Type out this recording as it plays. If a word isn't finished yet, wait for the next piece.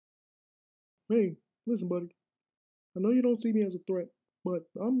Hey, listen, buddy. I know you don't see me as a threat, but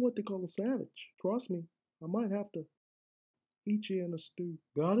I'm what they call a savage. Trust me, I might have to eat you in a stew.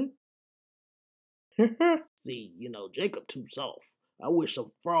 Got it? See, Jacob too soft. I wish a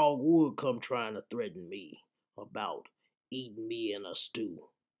frog would come trying to threaten me about eating me in a stew.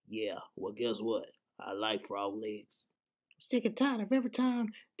 Yeah, well, guess what? I like frog legs. I'm sick and tired of every time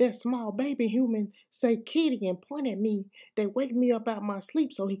that small baby human say kitty and point at me, they wake me up out my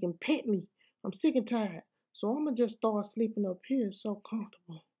sleep so he can pet me. I'm sick and tired. So I'm gonna just start sleeping up here. It's so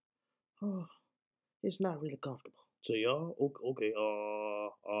comfortable. Oh, it's not really comfortable. So y'all, okay,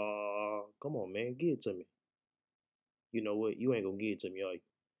 come on, man, give it to me. You know what? You ain't gonna give it to me, are you?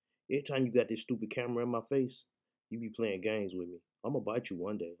 Every time you got this stupid camera in my face, you be playing games with me. I'm gonna bite you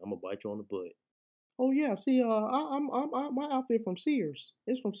one day. I'm gonna bite you on the butt. Oh yeah, see, my outfit from Sears.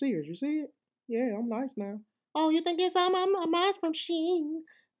 It's from Sears. You see it? Yeah, I'm nice now. Oh, you think it's mine's from Sheen?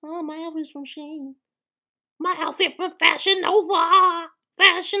 Oh, my outfit's from Sheen. My outfit from Fashion Nova.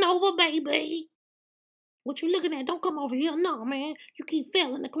 Fashion Nova, baby. What you looking at? Don't come over here. No, man. You keep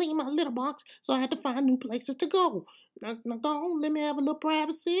failing to clean my litter box, so I had to find new places to go. Now go on, let me have a little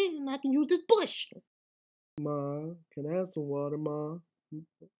privacy, and I can use this bush. Ma, can I have some water, Ma?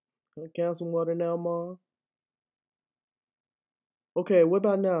 Can I have some water now, Ma? Okay, what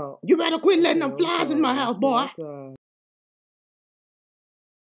about now? You better quit letting them I'm flies in my sorry. house, Stay boy. outside.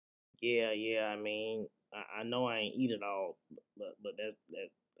 Yeah. I mean, I know I ain't eat it all, but that's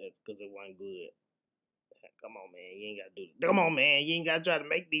because it wasn't good. Come on, man. You ain't got to do it. Come on, man. You ain't got to try to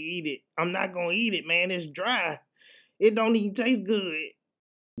make me eat it. I'm not going to eat it, man. It's dry. It don't even taste good.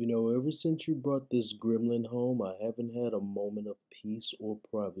 You know, ever since you brought this gremlin home, I haven't had a moment of peace or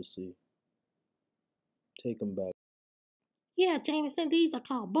privacy. Take him back. Yeah, Jameson, these are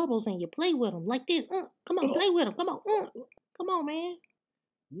called bubbles, and you play with them like this. Come on, play with them. Come on, come on, man.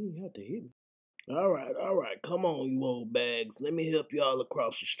 You ain't have to hit me. All right. Come on, you old bags. Let me help y'all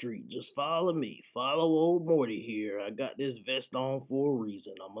across the street. Just follow me. Follow old Morty here. I got this vest on for a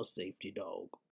reason. I'm a safety dog.